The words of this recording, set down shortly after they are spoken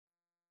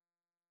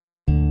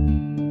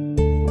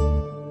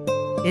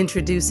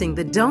Introducing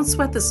the Don't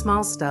Sweat the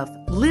Small Stuff,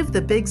 Live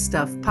the Big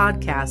Stuff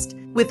podcast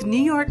with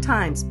New York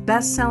Times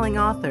best-selling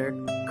author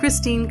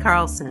Kristine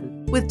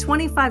Carlson. With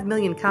 25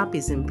 million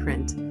copies in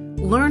print,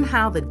 learn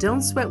how the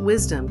Don't Sweat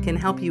wisdom can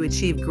help you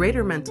achieve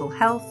greater mental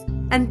health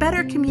and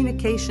better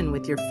communication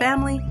with your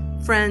family,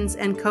 friends,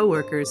 and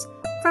coworkers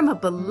from a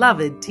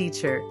beloved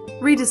teacher.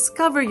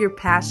 Rediscover your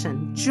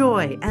passion,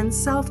 joy, and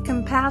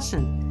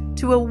self-compassion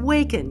to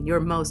awaken your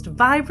most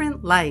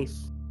vibrant life.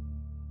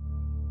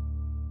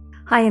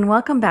 Hi, and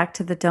welcome back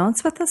to the Don't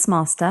Sweat the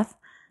Small Stuff,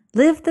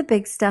 Live the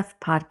Big Stuff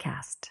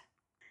podcast.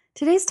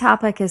 Today's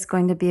topic is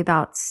going to be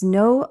about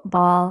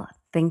snowball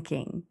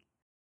thinking.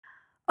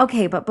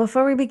 Okay, but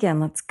before we begin,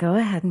 let's go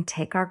ahead and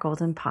take our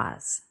golden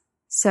pause.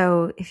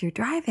 So if you're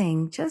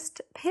driving,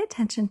 just pay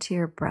attention to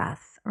your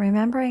breath,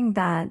 remembering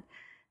that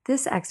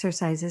this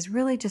exercise is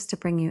really just to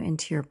bring you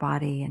into your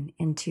body and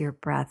into your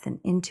breath and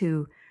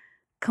into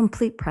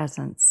complete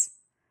presence.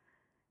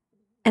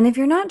 And if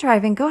you're not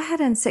driving, go ahead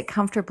and sit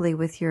comfortably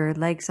with your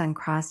legs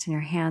uncrossed and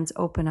your hands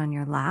open on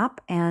your lap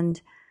and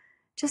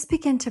just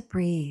begin to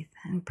breathe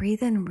and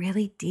breathe in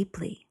really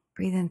deeply.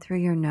 Breathe in through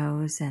your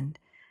nose, and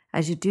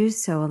as you do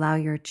so, allow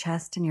your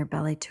chest and your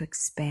belly to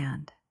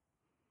expand.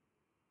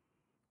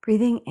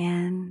 Breathing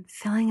in,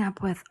 filling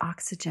up with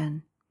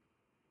oxygen.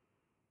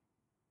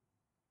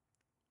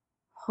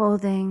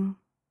 Holding,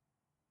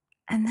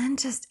 and then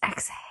just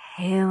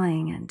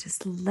exhaling and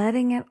just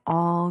letting it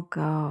all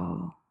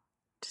go.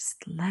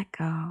 Just let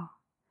go.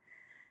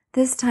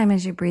 This time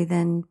as you breathe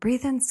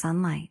in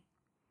sunlight.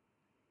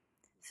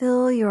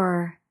 Fill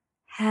your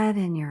head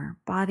and your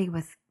body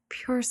with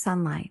pure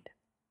sunlight.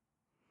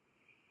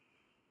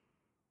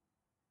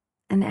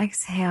 And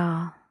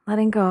exhale,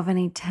 letting go of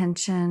any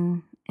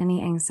tension,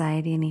 any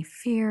anxiety, any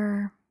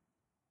fear.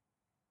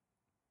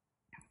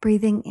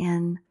 Breathing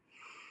in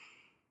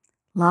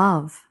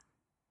love.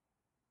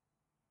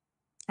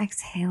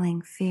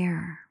 Exhaling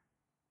fear.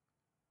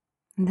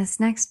 And this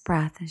next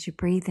breath, as you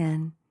breathe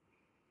in,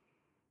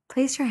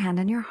 place your hand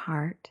on your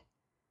heart.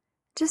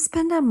 Just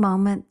spend a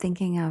moment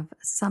thinking of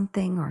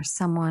something or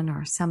someone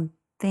or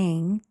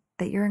something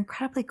that you're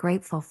incredibly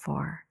grateful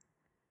for.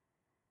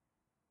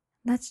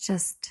 Let's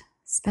just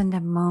spend a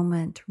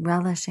moment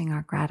relishing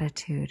our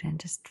gratitude and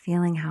just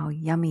feeling how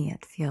yummy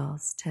it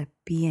feels to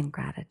be in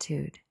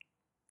gratitude.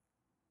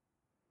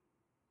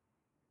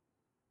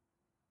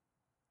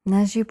 And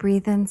as you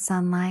breathe in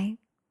sunlight,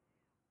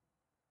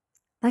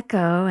 let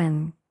go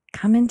and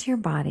come into your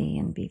body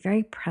and be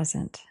very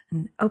present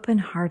and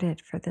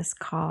open-hearted for this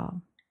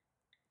call.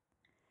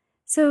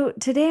 So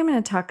today I'm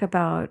going to talk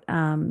about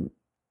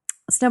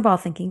snowball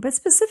thinking, but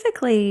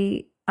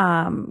specifically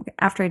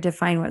after I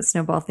define what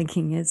snowball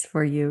thinking is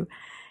for you,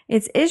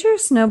 is your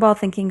snowball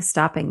thinking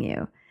stopping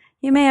you?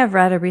 You may have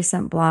read a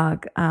recent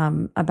blog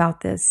about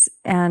this,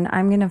 and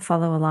I'm going to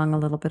follow along a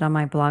little bit on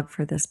my blog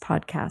for this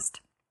podcast.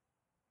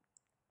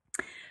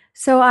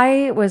 So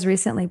I was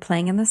recently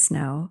playing in the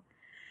snow,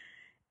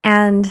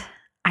 and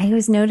I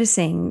was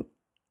noticing,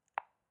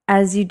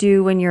 as you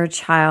do when you're a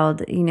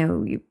child,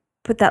 you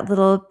put that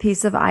little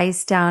piece of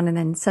ice down and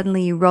then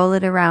suddenly you roll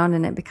it around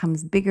and it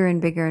becomes bigger and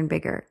bigger and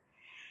bigger.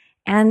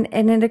 And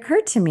it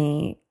occurred to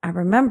me, I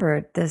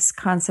remembered this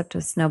concept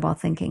of snowball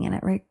thinking, and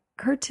it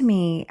occurred to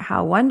me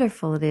how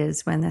wonderful it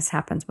is when this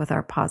happens with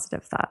our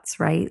positive thoughts,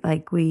 right?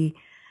 Like we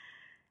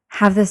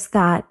have this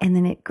thought and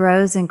then it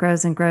grows and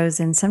grows and grows.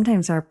 And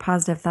sometimes our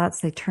positive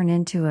thoughts, they turn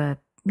into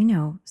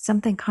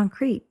something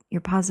concrete. Your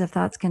positive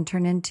thoughts can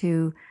turn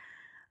into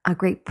a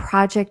great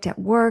project at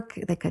work.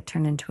 They could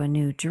turn into a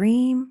new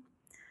dream.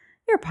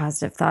 Your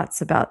positive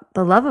thoughts about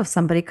the love of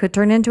somebody could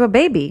turn into a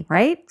baby,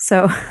 right?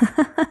 So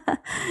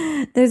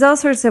there's all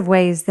sorts of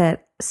ways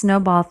that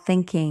snowball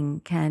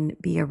thinking can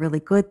be a really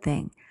good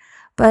thing.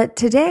 But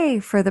today,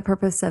 for the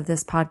purpose of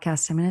this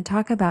podcast, I'm going to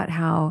talk about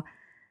how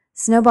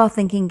snowball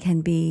thinking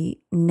can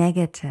be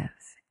negative,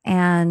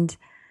 and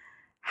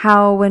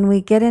how when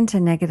we get into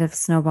negative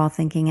snowball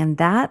thinking and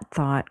that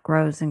thought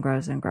grows and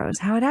grows and grows,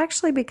 how it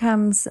actually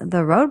becomes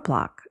the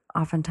roadblock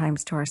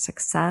oftentimes to our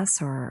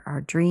success or our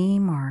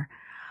dream or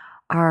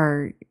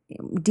our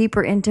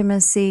deeper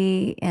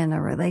intimacy in a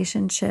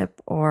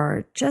relationship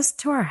or just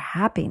to our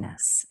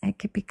happiness.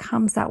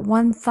 Becomes that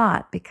one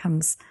thought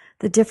becomes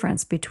the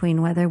difference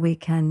between whether we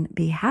can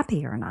be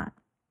happy or not.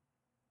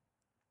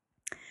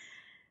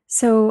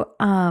 So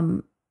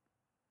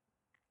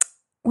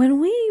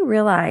when we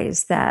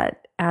realize that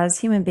as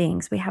human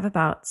beings, we have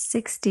about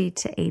 60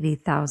 to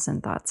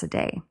 80,000 thoughts a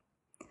day.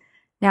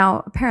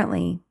 Now,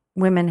 apparently,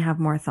 women have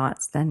more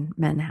thoughts than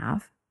men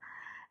have.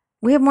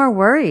 We have more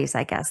worries,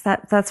 I guess.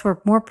 We're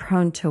more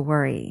prone to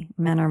worry.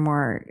 Men are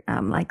more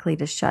likely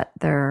to shut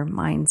their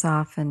minds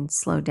off and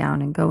slow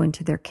down and go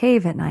into their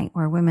cave at night,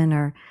 where women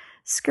are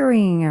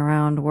scurrying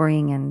around,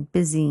 worrying and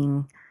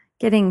busying,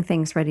 getting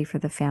things ready for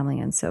the family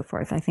and so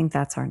forth. I think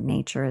that's our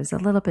nature is a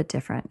little bit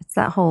different. It's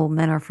that whole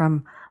men are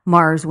from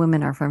Mars,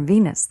 women are from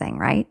Venus thing,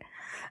 right?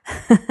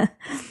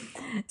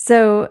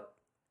 So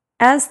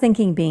as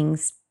thinking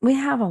beings, we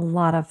have a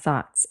lot of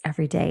thoughts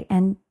every day.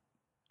 And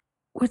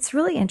what's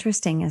really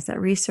interesting is that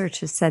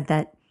research has said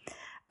that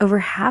over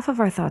half of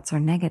our thoughts are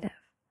negative.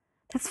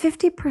 That's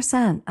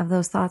 50% of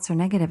those thoughts are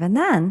negative. And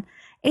then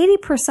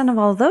 80% of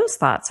all those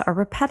thoughts are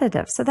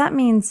repetitive. So that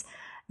means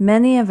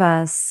many of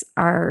us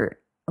are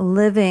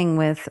living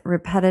with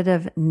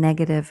repetitive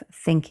negative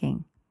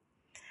thinking.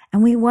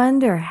 And we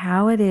wonder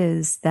how it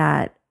is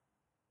that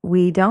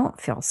we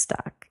don't feel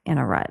stuck in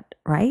a rut,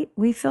 right?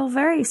 We feel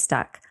very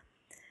stuck.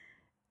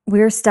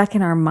 We're stuck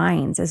in our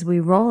minds as we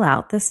roll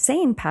out the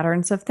same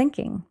patterns of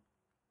thinking.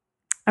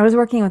 I was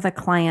working with a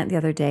client the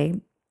other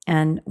day,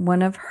 and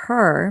one of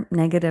her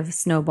negative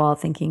snowball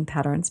thinking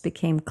patterns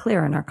became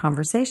clear in our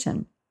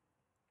conversation.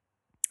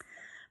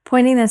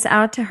 Pointing this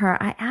out to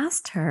her, I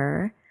asked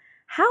her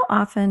how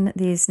often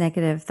these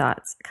negative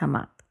thoughts come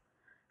up.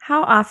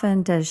 How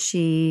often does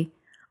she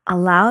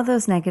allow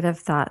those negative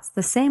thoughts,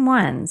 the same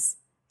ones,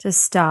 to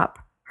stop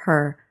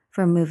her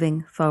from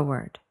moving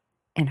forward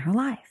in her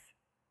life?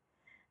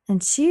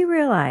 And she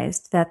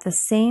realized that the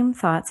same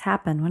thoughts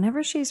happen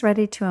whenever she's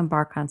ready to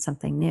embark on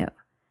something new.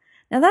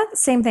 Now, that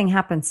same thing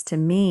happens to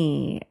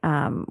me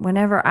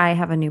whenever I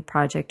have a new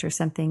project or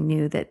something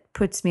new that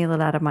puts me a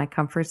little out of my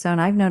comfort zone.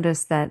 I've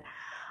noticed that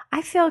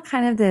I feel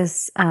kind of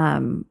this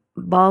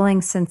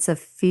bawling sense of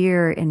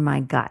fear in my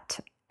gut.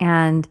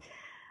 And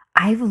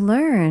I've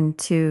learned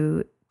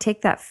to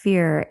take that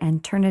fear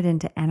and turn it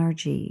into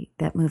energy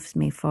that moves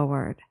me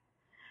forward.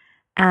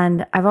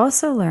 And I've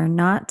also learned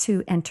not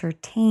to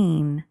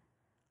entertain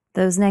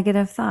those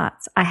negative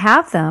thoughts. I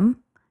have them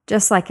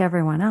just like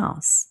everyone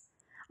else.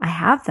 I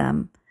have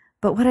them,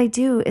 but what I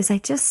do is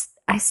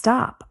I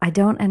stop. I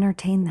don't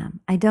entertain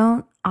them. I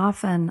don't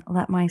often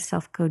let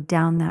myself go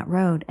down that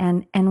road.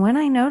 And when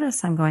I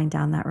notice I'm going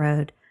down that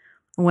road,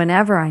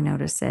 whenever I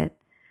notice it,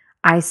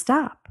 I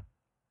stop.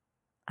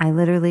 I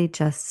literally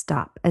just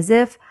stop, as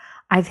if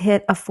I've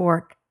hit a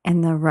fork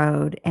in the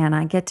road and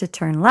I get to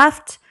turn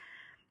left.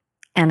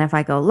 And if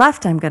I go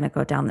left, I'm going to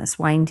go down this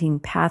winding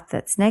path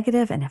that's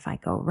negative. And if I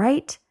go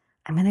right,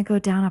 I'm going to go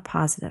down a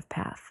positive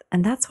path.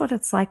 And that's what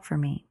it's like for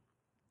me.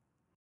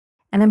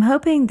 And I'm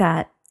hoping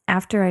that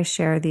after I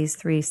share these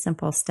 3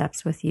 simple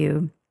steps with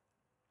you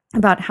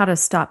about how to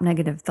stop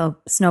negative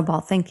snowball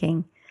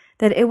thinking,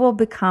 that it will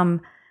become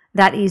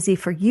that easy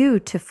for you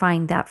to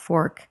find that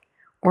fork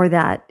or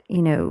that,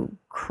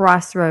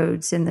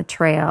 crossroads in the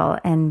trail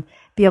and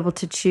be able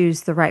to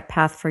choose the right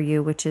path for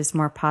you, which is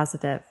more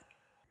positive.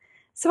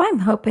 So I'm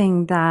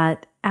hoping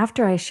that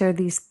after I share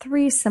these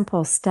 3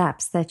 simple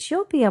steps, that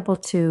you'll be able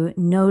to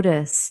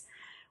notice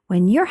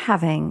when you're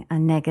having a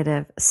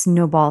negative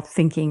snowball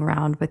thinking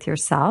round with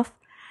yourself,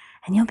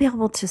 and you'll be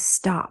able to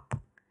stop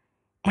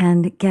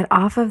and get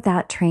off of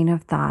that train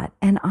of thought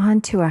and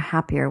onto a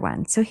happier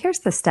one. So here's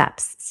the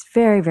steps. It's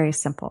very, very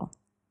simple.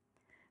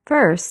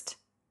 First,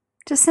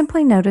 just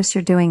simply notice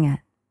you're doing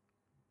it.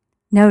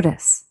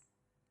 Notice.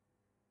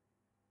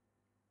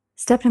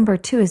 Step number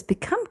 2 is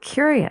become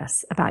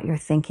curious about your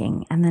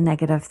thinking and the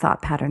negative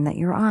thought pattern that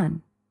you're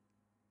on.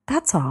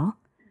 That's all.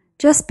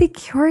 Just be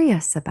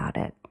curious about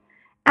it.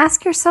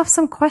 Ask yourself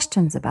some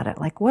questions about it,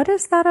 like, what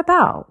is that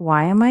about?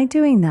 Why am I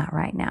doing that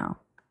right now?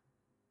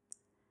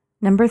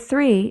 Number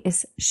 3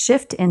 is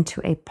shift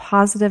into a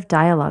positive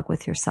dialogue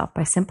with yourself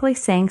by simply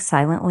saying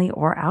silently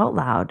or out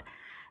loud,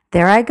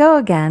 "There I go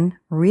again.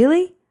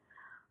 Really?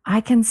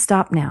 I can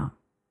stop now."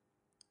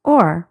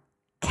 Or,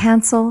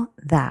 "Cancel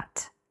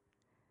that."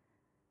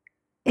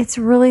 It's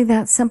really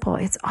that simple.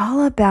 It's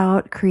all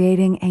about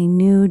creating a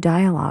new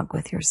dialogue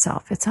with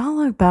yourself. It's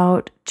all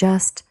about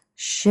just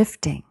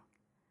shifting.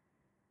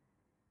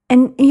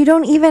 And you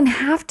don't even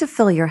have to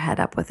fill your head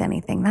up with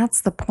anything.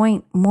 That's the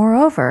point.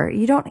 Moreover,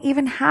 you don't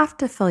even have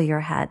to fill your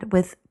head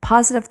with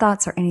positive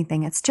thoughts or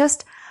anything. It's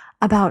just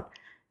about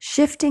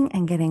shifting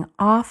and getting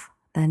off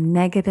the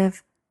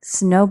negative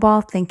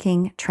snowball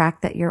thinking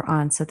track that you're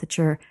on so that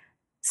your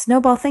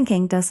snowball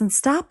thinking doesn't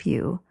stop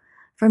you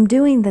from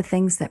doing the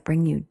things that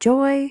bring you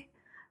joy,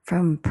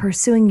 from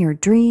pursuing your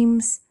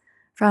dreams,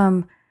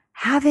 from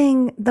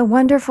having the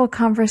wonderful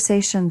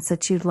conversations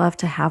that you'd love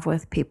to have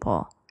with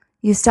people.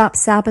 You stop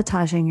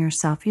sabotaging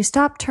yourself. You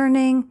stop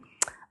turning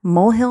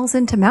molehills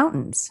into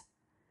mountains.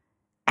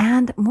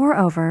 And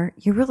moreover,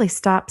 you really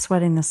stop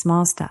sweating the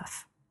small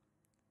stuff.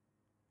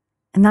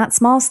 And that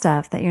small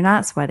stuff that you're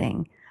not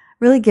sweating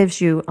really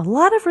gives you a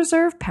lot of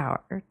reserve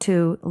power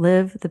to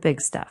live the big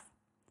stuff.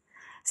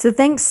 So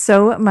thanks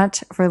so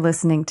much for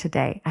listening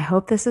today. I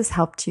hope this has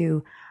helped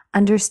you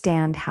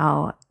understand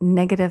how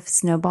negative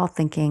snowball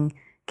thinking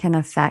can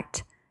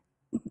affect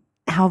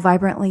how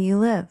vibrantly you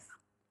live.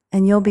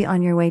 And you'll be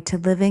on your way to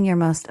living your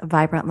most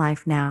vibrant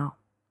life now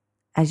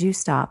as you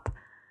stop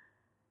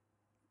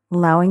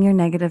allowing your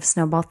negative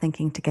snowball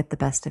thinking to get the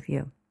best of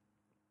you.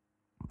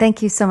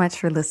 Thank you so much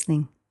for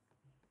listening.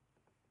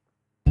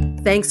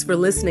 Thanks for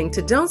listening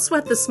to Don't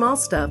Sweat the Small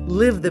Stuff,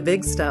 Live the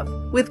Big Stuff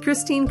with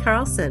Christine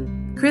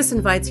Carlson. Chris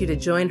invites you to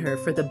join her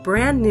for the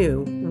brand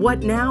new What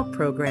Now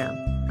program,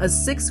 a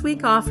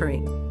 6-week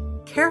offering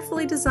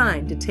carefully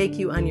designed to take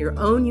you on your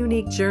own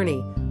unique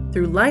journey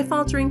through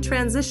life-altering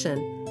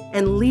transition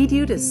and lead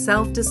you to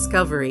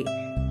self-discovery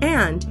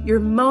and your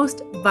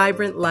most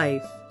vibrant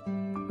life.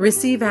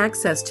 Receive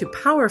access to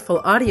powerful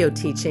audio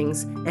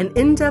teachings, an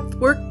in-depth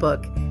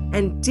workbook,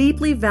 and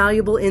deeply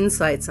valuable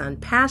insights on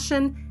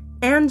passion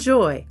and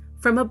joy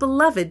from a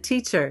beloved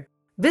teacher.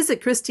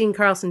 Visit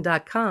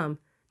ChristineCarlson.com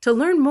to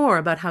learn more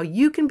about how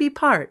you can be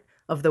part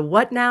of the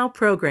What Now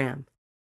program.